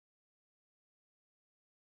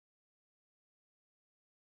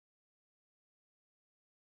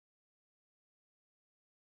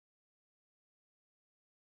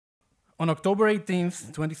On October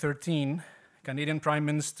 18th, 2013, Canadian Prime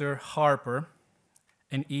Minister Harper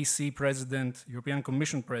and EC President, European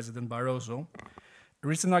Commission President Barroso,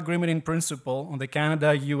 reached an agreement in principle on the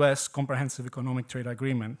Canada-US Comprehensive Economic Trade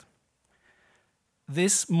Agreement.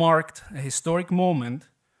 This marked a historic moment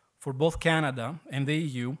for both Canada and the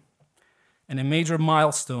EU and a major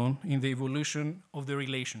milestone in the evolution of the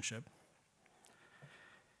relationship.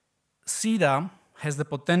 CETA has the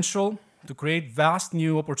potential to create vast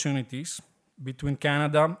new opportunities between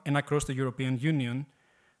Canada and across the European Union,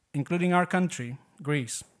 including our country,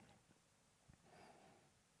 Greece.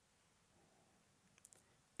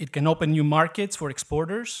 It can open new markets for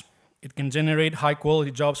exporters, it can generate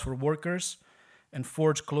high-quality jobs for workers, and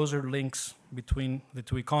forge closer links between the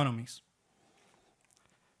two economies.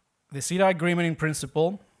 The CETA agreement in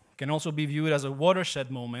principle can also be viewed as a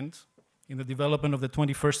watershed moment in the development of the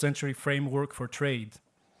 21st century framework for trade.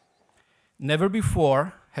 Never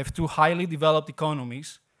before have two highly developed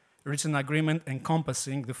economies reached an agreement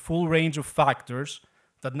encompassing the full range of factors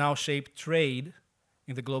that now shape trade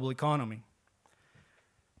in the global economy.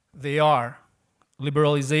 They are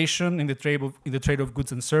liberalization in the trade of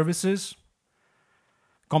goods and services,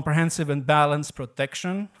 comprehensive and balanced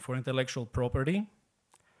protection for intellectual property,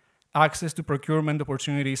 access to procurement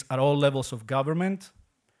opportunities at all levels of government,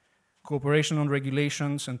 cooperation on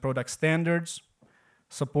regulations and product standards,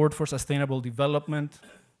 support for sustainable development,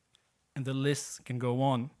 and the list can go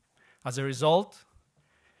on. As a result,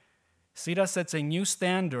 CETA sets a new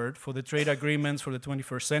standard for the trade agreements for the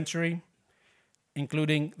 21st century,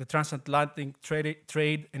 including the Transatlantic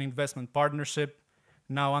Trade and Investment Partnership,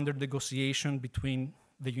 now under negotiation between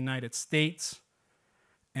the United States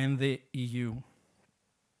and the EU.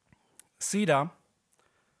 CETA,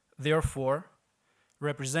 therefore,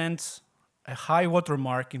 represents a high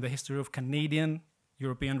watermark in the history of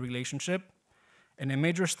Canadian-European relationship and a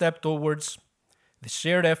major step towards the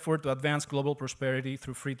shared effort to advance global prosperity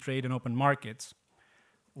through free trade and open markets.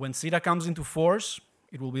 When CETA comes into force,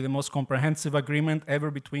 it will be the most comprehensive agreement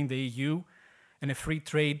ever between the EU and a free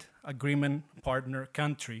trade agreement partner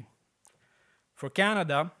country. For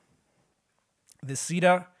Canada, the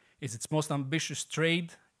CETA is its most ambitious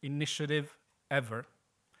trade initiative ever.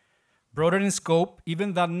 Broader in scope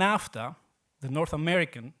even than NAFTA, the North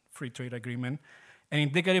American Free Trade Agreement, and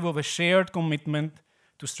indicative of a shared commitment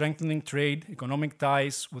to strengthening trade, economic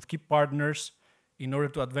ties with key partners in order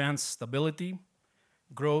to advance stability,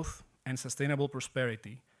 growth, and sustainable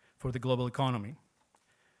prosperity for the global economy.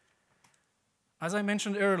 As I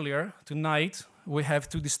mentioned earlier, tonight we have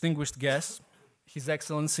two distinguished guests, His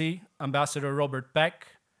Excellency Ambassador Robert Peck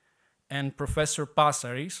and Professor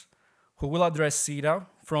Passaris, who will address CETA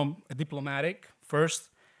from a diplomatic, first,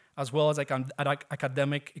 as well as an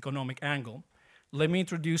academic economic angle. Let me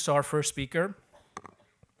introduce our first speaker,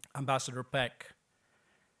 Ambassador Peck.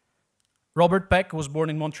 Robert Peck was born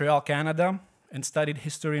in Montreal, Canada, and studied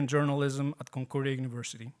history and journalism at Concordia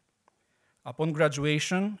University. Upon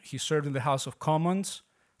graduation, he served in the House of Commons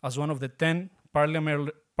as one of the 10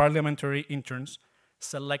 parliamentary interns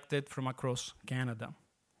selected from across Canada.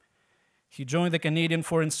 He joined the Canadian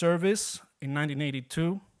Foreign Service in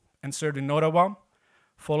 1982 and served in Ottawa,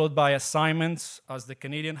 followed by assignments as the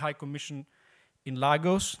Canadian High Commission in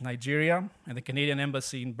Lagos, Nigeria, and the Canadian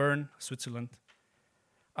Embassy in Bern, Switzerland.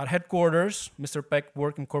 At headquarters, Mr. Peck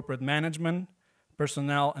worked in corporate management,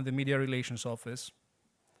 personnel, and the media relations office.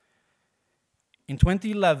 In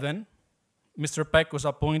 2011, Mr. Peck was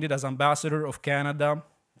appointed as Ambassador of Canada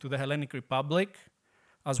to the Hellenic Republic,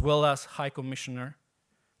 as well as High Commissioner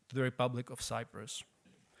to the Republic of Cyprus.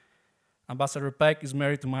 Ambassador Peck is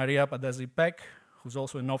married to Maria Padazzi Peck, who's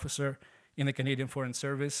also an officer in the Canadian Foreign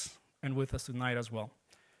Service and with us tonight as well.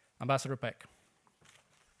 Ambassador Peck.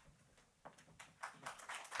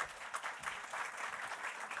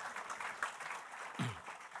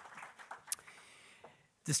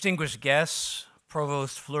 Distinguished guests,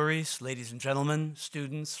 Provost Fleuris, ladies and gentlemen,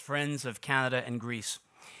 students, friends of Canada and Greece.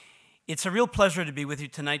 It's a real pleasure to be with you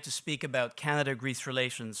tonight to speak about Canada-Greece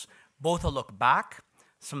relations, both a look back,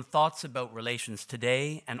 some thoughts about relations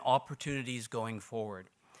today, and opportunities going forward.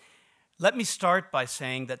 Let me start by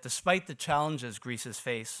saying that despite the challenges Greece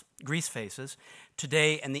faces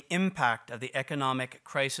today and the impact of the economic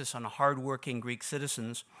crisis on hardworking Greek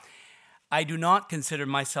citizens, I do not consider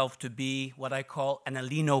myself to be what I call an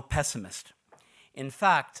Ellino pessimist. In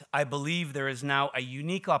fact, I believe there is now a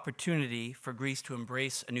unique opportunity for Greece to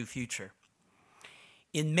embrace a new future.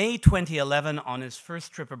 In May 2011, on his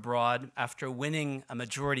first trip abroad after winning a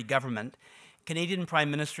majority government, Canadian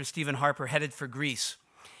Prime Minister Stephen Harper headed for Greece.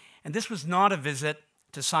 And this was not a visit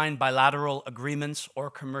to sign bilateral agreements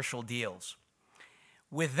or commercial deals.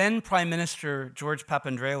 With then Prime Minister George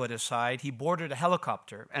Papandreou at his side, he boarded a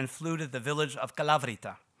helicopter and flew to the village of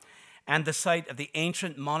Kalavrita and the site of the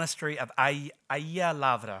ancient monastery of Aia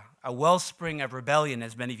Lavra, a wellspring of rebellion,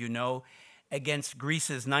 as many of you know, against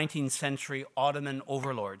Greece's 19th century Ottoman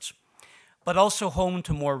overlords, but also home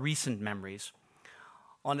to more recent memories.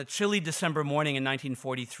 On a chilly December morning in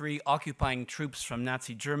 1943, occupying troops from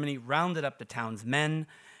Nazi Germany rounded up the town's men,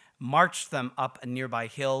 marched them up a nearby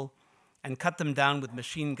hill, and cut them down with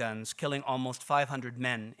machine guns, killing almost 500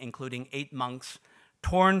 men, including 8 monks,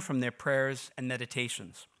 torn from their prayers and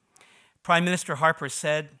meditations. Prime Minister Harper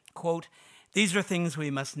said, quote, "These are things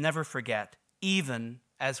we must never forget, even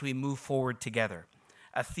as we move forward together,"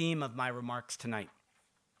 a theme of my remarks tonight.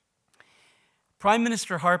 Prime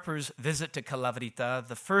Minister Harper's visit to Kalavrita,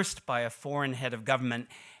 the first by a foreign head of government,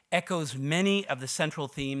 echoes many of the central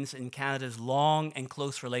themes in Canada's long and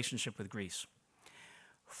close relationship with Greece.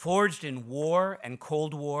 Forged in war and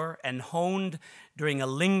Cold War and honed during a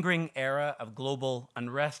lingering era of global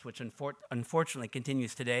unrest, which unfortunately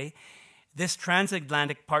continues today, this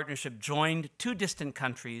transatlantic partnership joined 2 distant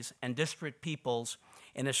countries and disparate peoples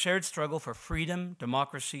in a shared struggle for freedom,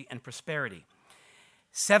 democracy, and prosperity.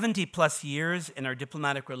 70-plus years in our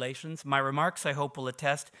diplomatic relations, my remarks, I hope, will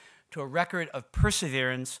attest to a record of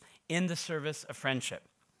perseverance in the service of friendship.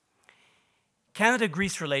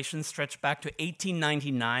 Canada-Greece relations stretch back to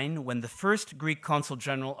 1899, when the first Greek consul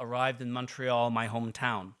general arrived in Montreal, my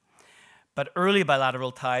hometown. But early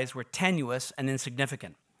bilateral ties were tenuous and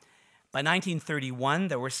insignificant. By 1931,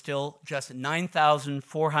 there were still just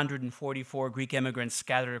 9,444 Greek immigrants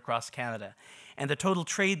scattered across Canada, and the total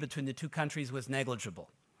trade between the 2 countries was negligible.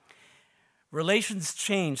 Relations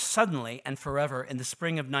changed suddenly and forever in the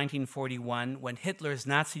spring of 1941, when Hitler's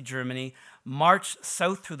Nazi Germany marched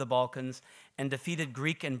south through the Balkans and defeated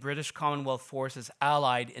Greek and British Commonwealth forces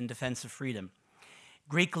allied in defense of freedom.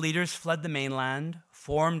 Greek leaders fled the mainland,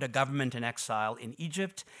 formed a government in exile in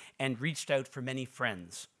Egypt, and reached out for many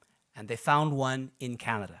friends. And they found one in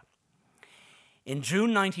Canada. In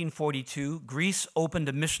June 1942, Greece opened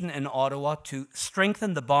a mission in Ottawa to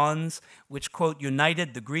strengthen the bonds which, quote,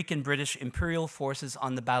 united the Greek and British imperial forces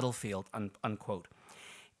on the battlefield, unquote.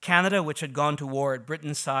 Canada, which had gone to war at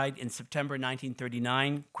Britain's side in September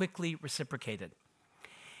 1939, quickly reciprocated.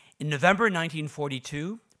 In November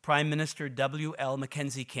 1942, Prime Minister W.L.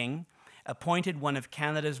 Mackenzie King appointed one of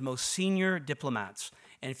Canada's most senior diplomats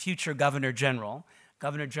and future Governor General.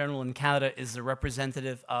 Governor General in Canada is the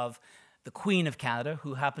representative of the Queen of Canada,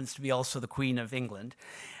 who happens to be also the Queen of England,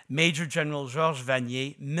 Major General Georges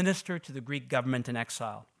Vanier, minister to the Greek government in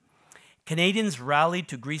exile. Canadians rallied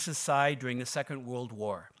to Greece's side during the Second World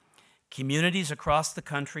War. Communities across the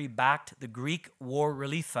country backed the Greek War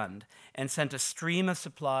Relief Fund and sent a stream of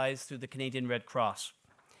supplies through the Canadian Red Cross.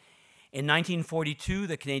 In 1942,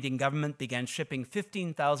 the Canadian government began shipping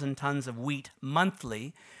 15,000 tons of wheat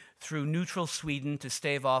monthly through neutral Sweden to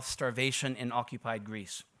stave off starvation in occupied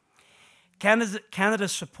Greece.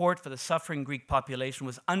 Canada's support for the suffering Greek population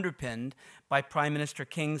was underpinned by Prime Minister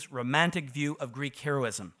King's romantic view of Greek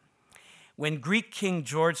heroism. When Greek King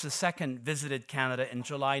George II visited Canada in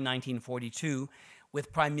July 1942,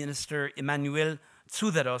 with Prime Minister Emmanuel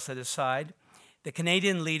Tsoudaros at his side, the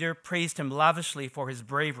Canadian leader praised him lavishly for his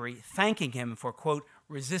bravery, thanking him for, quote,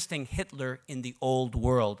 resisting Hitler in the old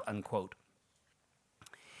world, unquote.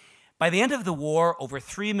 By the end of the war, over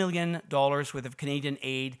 $3 million worth of Canadian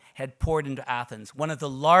aid had poured into Athens, one of the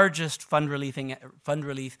largest fund relief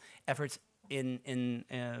efforts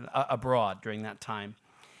abroad during that time.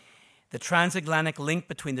 The transatlantic link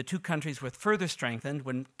between the 2 countries was further strengthened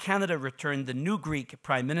when Canada returned the new Greek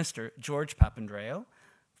Prime Minister, George Papandreou,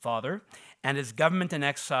 father, and his government in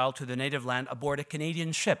exile to the native land aboard a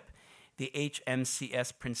Canadian ship, the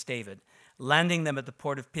HMCS Prince David, landing them at the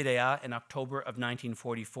port of Piraeus in October of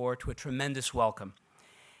 1944 to a tremendous welcome.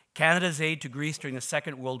 Canada's aid to Greece during the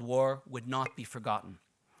Second World War would not be forgotten.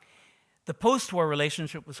 The post-war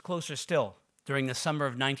relationship was closer still. During the summer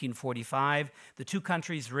of 1945, the 2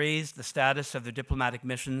 countries raised the status of their diplomatic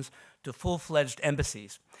missions to full-fledged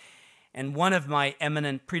embassies. And one of my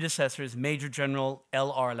eminent predecessors, Major General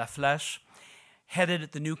L.R. Laflèche,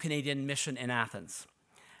 headed the new Canadian mission in Athens.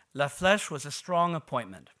 Laflèche was a strong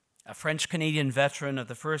appointment, a French-Canadian veteran of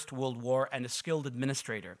the First World War and a skilled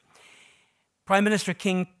administrator. Prime Minister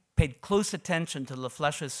King paid close attention to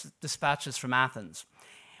Laflèche's dispatches from Athens.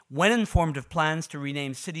 When informed of plans to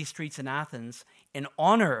rename city streets in Athens in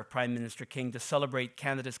honor of Prime Minister King to celebrate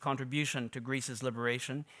Canada's contribution to Greece's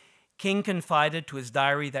liberation, King confided to his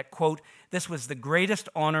diary that, quote, this was the greatest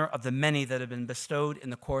honor of the many that have been bestowed in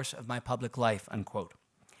the course of my public life, unquote.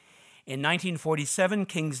 In 1947,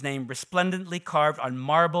 King's name, resplendently carved on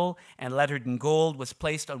marble and lettered in gold, was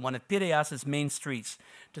placed on one of Piraeus's main streets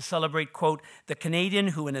to celebrate, quote, the Canadian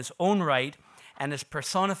who in his own right and as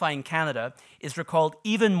personifying Canada is recalled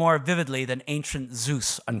even more vividly than ancient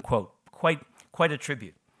Zeus, unquote. Quite a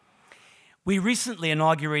tribute. We recently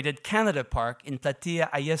inaugurated Canada Park in Platia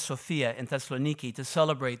Hagia Sophia in Thessaloniki to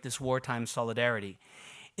celebrate this wartime solidarity.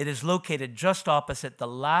 It is located just opposite the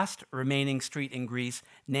last remaining street in Greece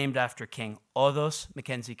named after King, Odos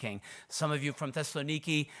Mackenzie King. Some of you from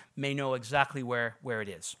Thessaloniki may know exactly where it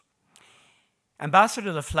is.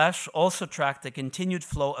 Ambassador Laflèche also tracked the continued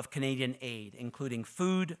flow of Canadian aid, including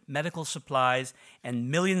food, medical supplies, and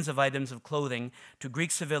millions of items of clothing to Greek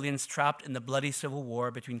civilians trapped in the bloody civil war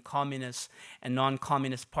between communists and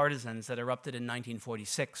non-communist partisans that erupted in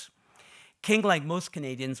 1946. King, like most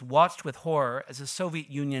Canadians, watched with horror as the Soviet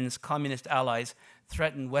Union's communist allies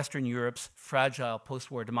threatened Western Europe's fragile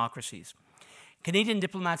post-war democracies. Canadian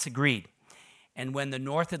diplomats agreed, and when the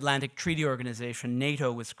North Atlantic Treaty Organization,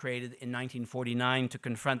 NATO, was created in 1949 to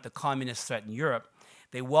confront the communist threat in Europe,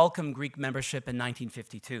 they welcomed Greek membership in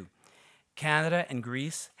 1952. Canada and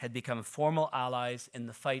Greece had become formal allies in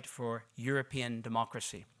the fight for European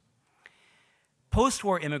democracy.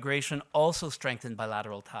 Post-war immigration also strengthened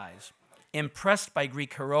bilateral ties. Impressed by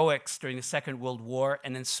Greek heroics during the Second World War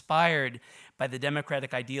and inspired by the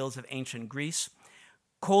democratic ideals of ancient Greece,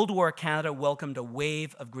 Cold War Canada welcomed a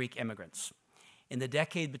wave of Greek immigrants. In the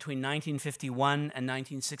decade between 1951 and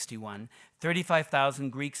 1961, 35,000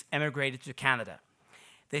 Greeks emigrated to Canada.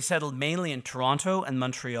 They settled mainly in Toronto and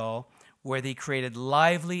Montreal, where they created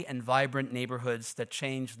lively and vibrant neighborhoods that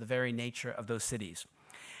changed the very nature of those cities.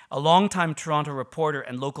 A longtime Toronto reporter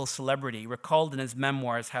and local celebrity recalled in his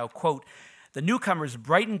memoirs how, quote, the newcomers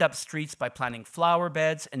brightened up streets by planting flower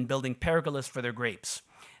beds and building pergolas for their grapes.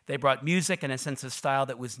 They brought music and a sense of style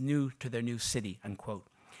that was new to their new city, unquote.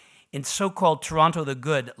 In so-called Toronto the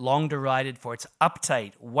Good, long derided for its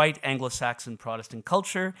uptight, white Anglo-Saxon Protestant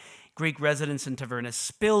culture, Greek residents in Tavernas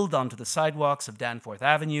spilled onto the sidewalks of Danforth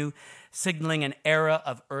Avenue, signaling an era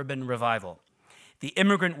of urban revival. The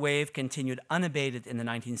immigrant wave continued unabated in the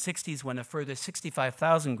 1960s when a further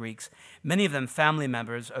 65,000 Greeks, many of them family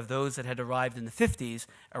members of those that had arrived in the 50s,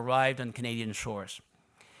 arrived on Canadian shores.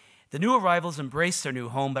 The new arrivals embraced their new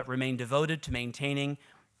home but remained devoted to maintaining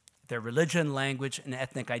their religion, language, and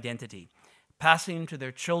ethnic identity, passing to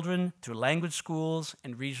their children through language schools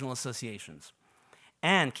and regional associations,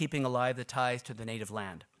 and keeping alive the ties to their native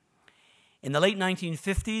land. In the late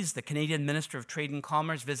 1950s, the Canadian Minister of Trade and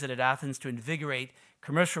Commerce visited Athens to invigorate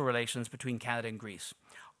commercial relations between Canada and Greece.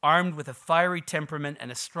 Armed with a fiery temperament and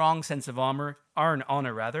a strong sense of honor,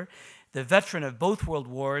 the veteran of both world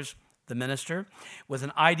wars, the minister, was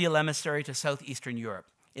an ideal emissary to southeastern Europe.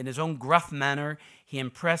 In his own gruff manner, he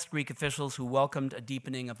impressed Greek officials who welcomed a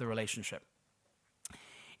deepening of the relationship.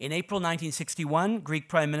 In April 1961, Greek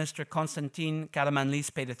Prime Minister Konstantin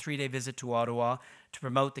Karamanlis paid a 3-day visit to Ottawa to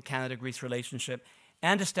promote the Canada-Greece relationship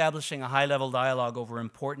and establishing a high-level dialogue over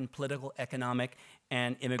important political, economic,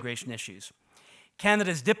 and immigration issues.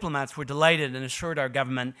 Canada's diplomats were delighted and assured our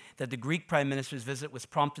government that the Greek Prime Minister's visit was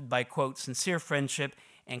prompted by, quote, sincere friendship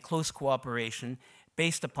and close cooperation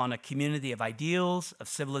based upon a community of ideals, of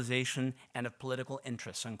civilization, and of political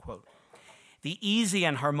interests, unquote. The easy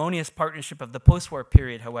and harmonious partnership of the post-war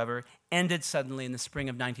period, however, ended suddenly in the spring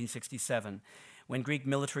of 1967, when Greek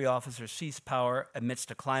military officers seized power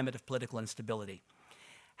amidst a climate of political instability.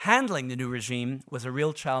 Handling the new regime was a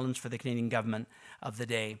real challenge for the Canadian government of the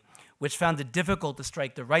day, which found it difficult to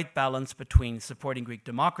strike the right balance between supporting Greek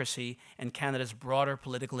democracy and Canada's broader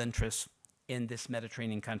political interests in this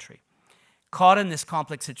Mediterranean country. Caught in this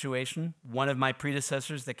complex situation, one of my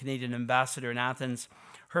predecessors, the Canadian ambassador in Athens,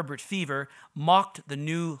 Herbert Fever, mocked the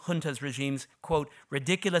new junta's regime's, quote,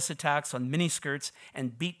 ridiculous attacks on miniskirts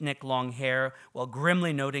and beatnik long hair, while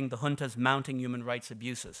grimly noting the junta's mounting human rights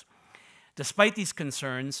abuses. Despite these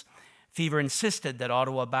concerns, Fever insisted that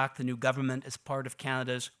Ottawa back the new government as part of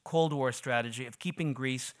Canada's Cold War strategy of keeping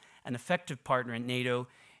Greece an effective partner in NATO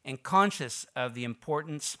and conscious of the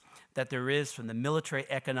importance that there is from the military,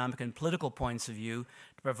 economic, and political points of view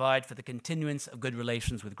to provide for the continuance of good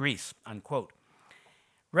relations with Greece, unquote.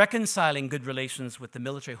 Reconciling good relations with the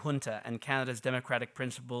military junta and Canada's democratic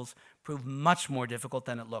principles proved much more difficult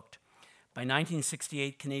than it looked. By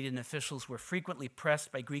 1968, Canadian officials were frequently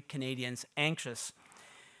pressed by Greek Canadians anxious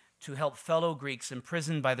to help fellow Greeks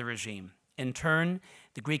imprisoned by the regime. In turn,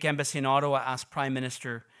 the Greek embassy in Ottawa asked Prime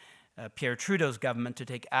Minister Pierre Trudeau's government to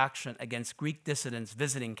take action against Greek dissidents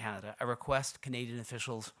visiting Canada, a request Canadian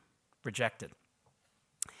officials rejected.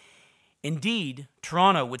 Indeed,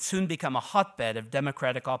 Toronto would soon become a hotbed of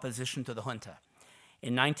democratic opposition to the junta.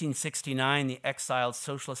 In 1969, the exiled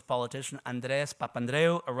socialist politician Andreas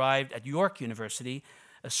Papandreou arrived at York University,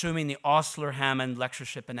 assuming the Osler-Hammond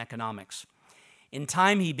Lectureship in Economics. In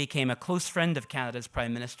time, he became a close friend of Canada's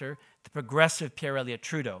Prime Minister, the progressive Pierre Elliott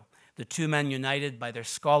Trudeau, the two men united by their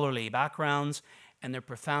scholarly backgrounds and their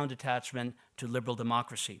profound attachment to liberal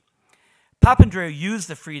democracy. Papandreou used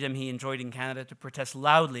the freedom he enjoyed in Canada to protest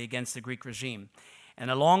loudly against the Greek regime. And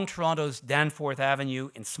along Toronto's Danforth Avenue,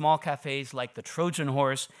 in small cafes like the Trojan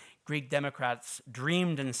Horse, Greek Democrats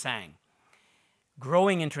dreamed and sang.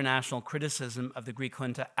 Growing international criticism of the Greek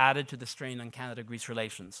junta added to the strain on Canada-Greece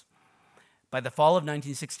relations. By the fall of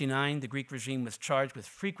 1969, the Greek regime was charged with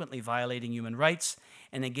frequently violating human rights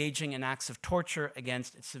and engaging in acts of torture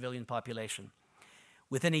against its civilian population.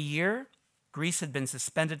 Within a year, Greece had been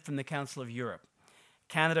suspended from the Council of Europe.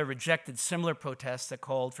 Canada rejected similar protests that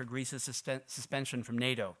called for Greece's suspension from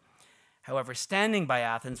NATO. However, standing by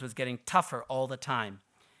Athens was getting tougher all the time.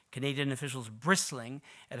 Canadian officials bristling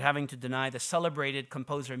at having to deny the celebrated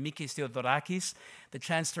composer Mikis Theodorakis the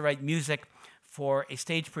chance to write music for a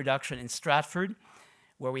stage production in Stratford,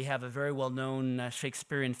 where we have a very well-known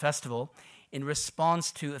Shakespearean festival, in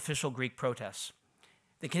response to official Greek protests.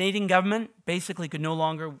 The Canadian government basically could no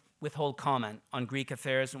longer withhold comment on Greek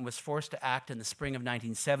affairs and was forced to act in the spring of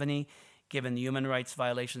 1970, given the human rights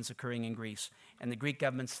violations occurring in Greece and the Greek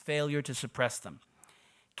government's failure to suppress them.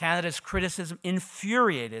 Canada's criticism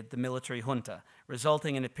infuriated the military junta,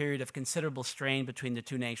 resulting in a period of considerable strain between the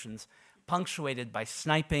two nations, punctuated by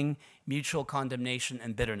sniping, mutual condemnation,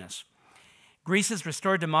 and bitterness. Greece's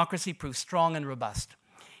restored democracy proved strong and robust.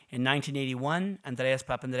 In 1981, Andreas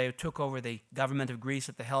Papandreou took over the government of Greece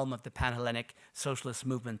at the helm of the Pan-Hellenic Socialist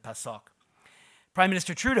Movement, PASOK. Prime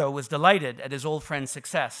Minister Trudeau was delighted at his old friend's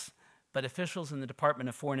success, but officials in the Department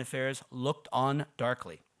of Foreign Affairs looked on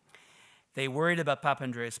darkly. They worried about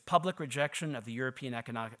Papandreou's public rejection of the European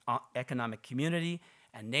Economic Community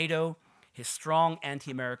and NATO, his strong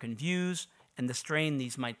anti-American views, and the strain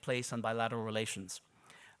these might place on bilateral relations.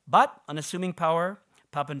 But on assuming power,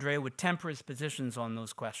 Papandreou would temper his positions on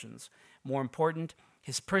those questions. More important,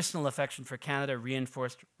 his personal affection for Canada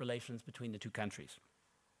reinforced relations between the two countries.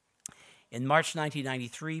 In March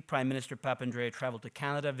 1993, Prime Minister Papandreou traveled to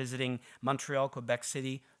Canada, visiting Montreal, Quebec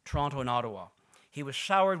City, Toronto, and Ottawa. He was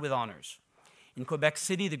showered with honors. In Quebec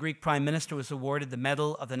City, the Greek Prime Minister was awarded the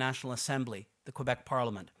Medal of the National Assembly, the Quebec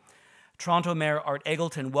Parliament. Toronto Mayor Art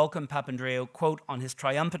Eggleton welcomed Papandreou, quote, on his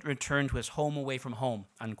triumphant return to his home away from home,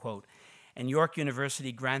 unquote. And York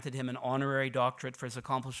University granted him an honorary doctorate for his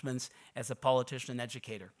accomplishments as a politician and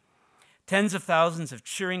educator. Tens of thousands of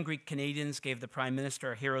cheering Greek Canadians gave the Prime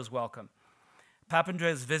Minister a hero's welcome.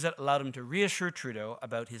 Papandreou's visit allowed him to reassure Trudeau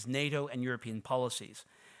about his NATO and European policies.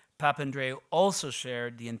 Papandreou also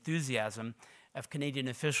shared the enthusiasm of Canadian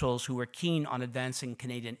officials who were keen on advancing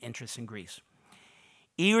Canadian interests in Greece.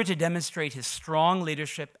 Eager to demonstrate his strong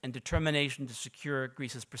leadership and determination to secure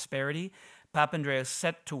Greece's prosperity, Papandreou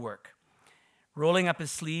set to work. Rolling up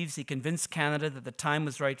his sleeves, he convinced Canada that the time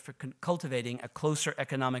was right for cultivating a closer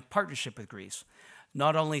economic partnership with Greece,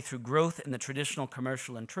 not only through growth in the traditional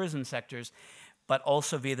commercial and tourism sectors, but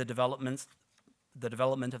also via the development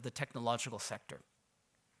of the technological sector.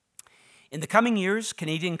 In the coming years,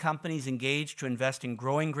 Canadian companies engaged to invest in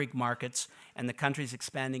growing Greek markets and the country's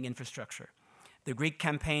expanding infrastructure. The Greek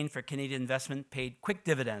campaign for Canadian investment paid quick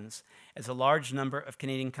dividends as a large number of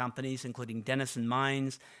Canadian companies, including Denison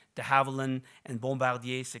Mines, de Havilland, and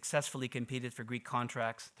Bombardier, successfully competed for Greek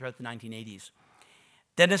contracts throughout the 1980s.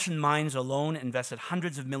 Denison Mines alone invested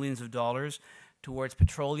hundreds of millions of dollars towards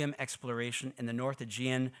petroleum exploration in the North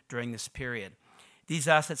Aegean during this period. These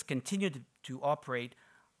assets continued to operate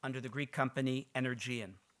under the Greek company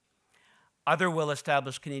Energean. Other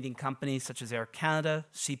well-established Canadian companies such as Air Canada,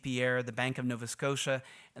 CP Air, the Bank of Nova Scotia,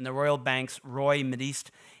 and the Royal Bank's Roy Medist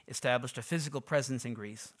established a physical presence in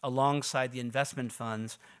Greece alongside the investment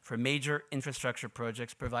funds for major infrastructure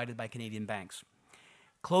projects provided by Canadian banks.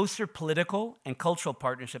 Closer political and cultural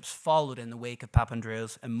partnerships followed in the wake of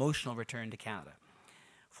Papandreou's emotional return to Canada.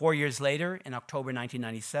 4 years later, in October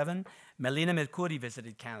 1997, Melina Mercouri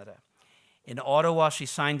visited Canada. In Ottawa, she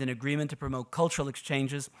signed an agreement to promote cultural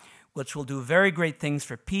exchanges, which will do very great things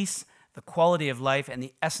for peace, the quality of life, and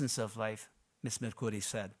the essence of life, Ms. Mercouri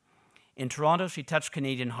said. In Toronto, she touched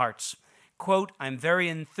Canadian hearts. Quote, I'm very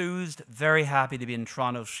enthused, very happy to be in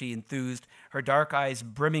Toronto, she enthused, her dark eyes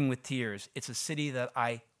brimming with tears. It's a city that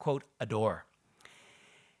I, quote, adore.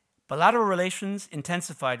 Bilateral relations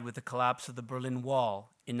intensified with the collapse of the Berlin Wall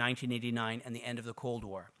in 1989 and the end of the Cold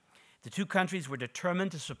War. The two countries were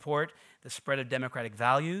determined to support the spread of democratic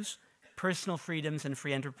values, personal freedoms, and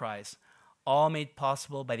free enterprise, all made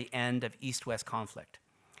possible by the end of East-West conflict.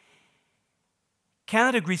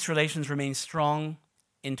 Canada-Greece relations remain strong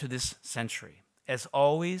into this century. As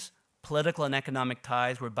always, political and economic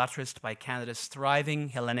ties were buttressed by Canada's thriving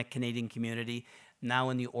Hellenic Canadian community,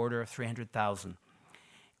 now in the order of 300,000.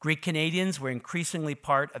 Greek Canadians were increasingly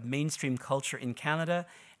part of mainstream culture in Canada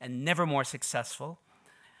and never more successful,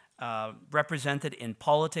 represented in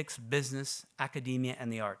politics, business, academia,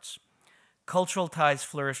 and the arts. Cultural ties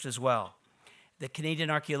flourished as well. The Canadian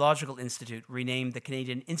Archaeological Institute, renamed the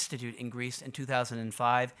Canadian Institute in Greece in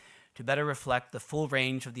 2005 to better reflect the full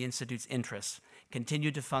range of the Institute's interests,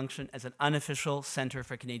 continued to function as an unofficial center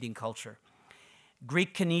for Canadian culture.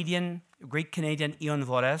 Greek-Canadian Ion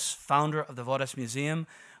Vores, founder of the Vores Museum,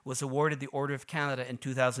 was awarded the Order of Canada in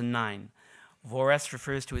 2009. Vores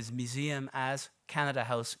refers to his museum as Canada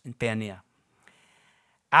House in Peania.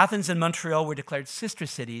 Athens and Montreal were declared sister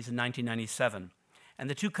cities in 1997, and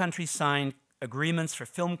the two countries signed agreements for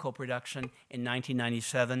film co-production in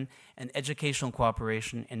 1997 and educational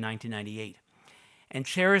cooperation in 1998. And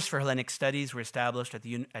chairs for Hellenic studies were established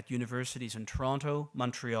at universities in Toronto,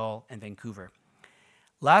 Montreal, and Vancouver.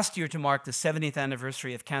 Last year, to mark the 70th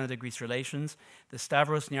anniversary of Canada-Greece relations, the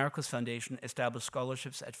Stavros Niarchos Foundation established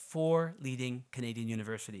scholarships at 4 leading Canadian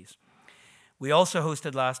universities. We also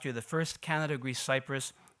hosted last year the first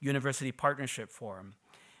Canada-Greece-Cyprus University Partnership Forum.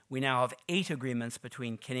 We now have 8 agreements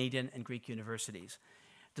between Canadian and Greek universities.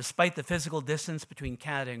 Despite the physical distance between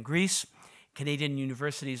Canada and Greece, Canadian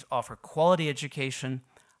universities offer quality education,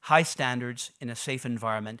 high standards in a safe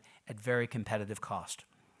environment at very competitive cost.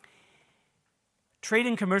 Trade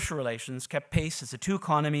and commercial relations kept pace as the two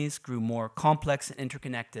economies grew more complex and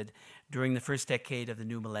interconnected during the first decade of the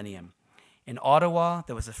new millennium. In Ottawa,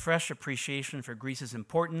 there was a fresh appreciation for Greece's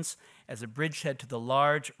importance as a bridgehead to the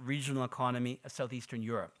large regional economy of southeastern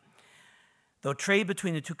Europe. Though trade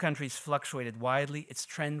between the two countries fluctuated widely, its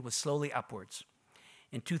trend was slowly upwards.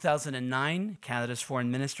 In 2009, Canada's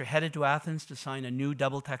foreign minister headed to Athens to sign a new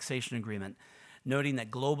double taxation agreement, noting that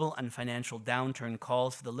global and financial downturn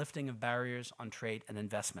calls for the lifting of barriers on trade and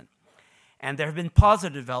investment. And there have been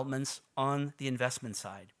positive developments on the investment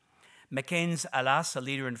side. McCain's Alas, a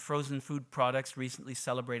leader in frozen food products, recently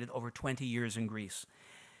celebrated over 20 years in Greece.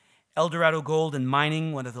 Eldorado Gold and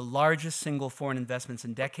Mining, one of the largest single foreign investments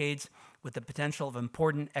in decades, with the potential of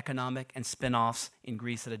important economic and spin-offs in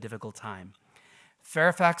Greece at a difficult time.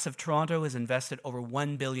 Fairfax of Toronto has invested over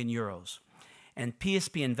 1 billion euros. And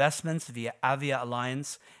PSP Investments via Avia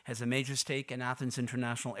Alliance has a major stake in Athens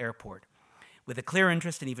International Airport, with a clear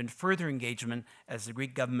interest in even further engagement as the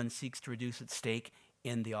Greek government seeks to reduce its stake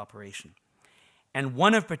in the operation. And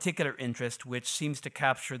one of particular interest, which seems to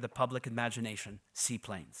capture the public imagination,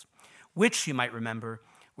 seaplanes, which, you might remember,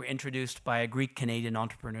 were introduced by a Greek-Canadian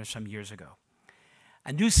entrepreneur some years ago.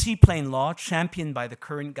 A new seaplane law championed by the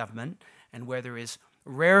current government, and where there is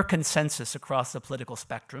rare consensus across the political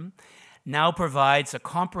spectrum, now provides a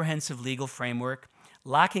comprehensive legal framework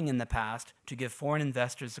lacking in the past to give foreign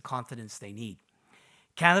investors the confidence they need.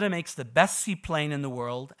 Canada makes the best seaplane in the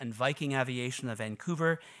world, and Viking Aviation of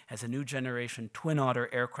Vancouver has a new generation Twin Otter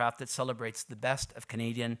aircraft that celebrates the best of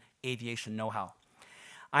Canadian aviation know-how.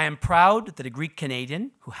 I am proud that a Greek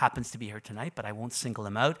Canadian, who happens to be here tonight, but I won't single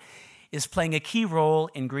him out, is playing a key role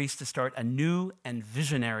in Greece to start a new and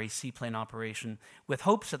visionary seaplane operation, with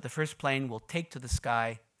hopes that the first plane will take to the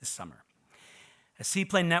sky this summer. A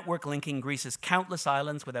seaplane network linking Greece's countless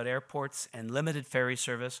islands without airports and limited ferry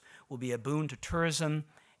service will be a boon to tourism,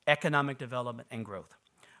 economic development, and growth.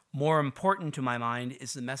 More important to my mind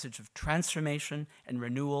is the message of transformation and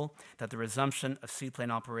renewal that the resumption of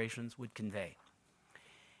seaplane operations would convey.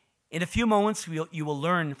 In a few moments, you will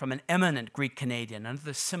learn from an eminent Greek Canadian,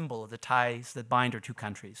 another symbol of the ties that bind our two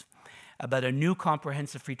countries, about a new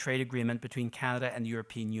comprehensive free trade agreement between Canada and the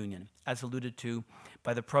European Union, as alluded to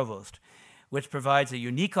by the Provost, which provides a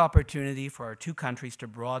unique opportunity for our two countries to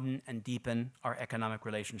broaden and deepen our economic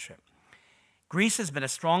relationship. Greece has been a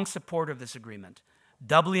strong supporter of this agreement,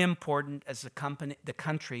 doubly important as the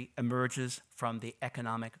country emerges from the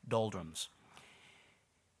economic doldrums.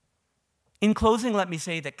 In closing, let me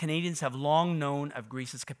say that Canadians have long known of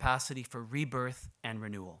Greece's capacity for rebirth and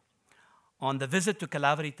renewal. On the visit to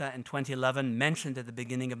Kalavrita in 2011, mentioned at the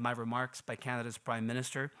beginning of my remarks by Canada's Prime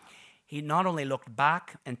Minister, he not only looked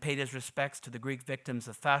back and paid his respects to the Greek victims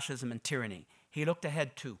of fascism and tyranny, he looked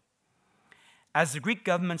ahead too. As the Greek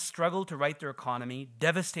government struggled to right their economy,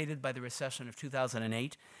 devastated by the recession of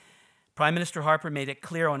 2008, Prime Minister Harper made it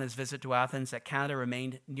clear on his visit to Athens that Canada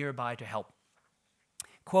remained nearby to help.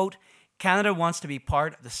 Quote, Canada wants to be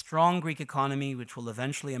part of the strong Greek economy which will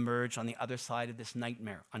eventually emerge on the other side of this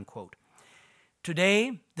nightmare, unquote.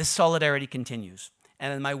 Today, this solidarity continues,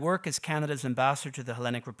 and in my work as Canada's ambassador to the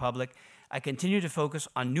Hellenic Republic, I continue to focus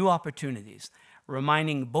on new opportunities,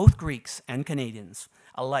 reminding both Greeks and Canadians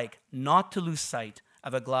alike not to lose sight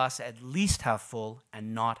of a glass at least half full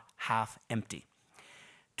and not half empty.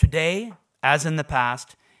 Today, as in the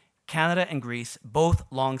past, Canada and Greece, both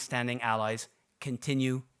long-standing allies,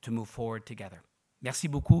 continue to move forward together. Merci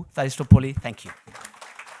beaucoup, Thank you.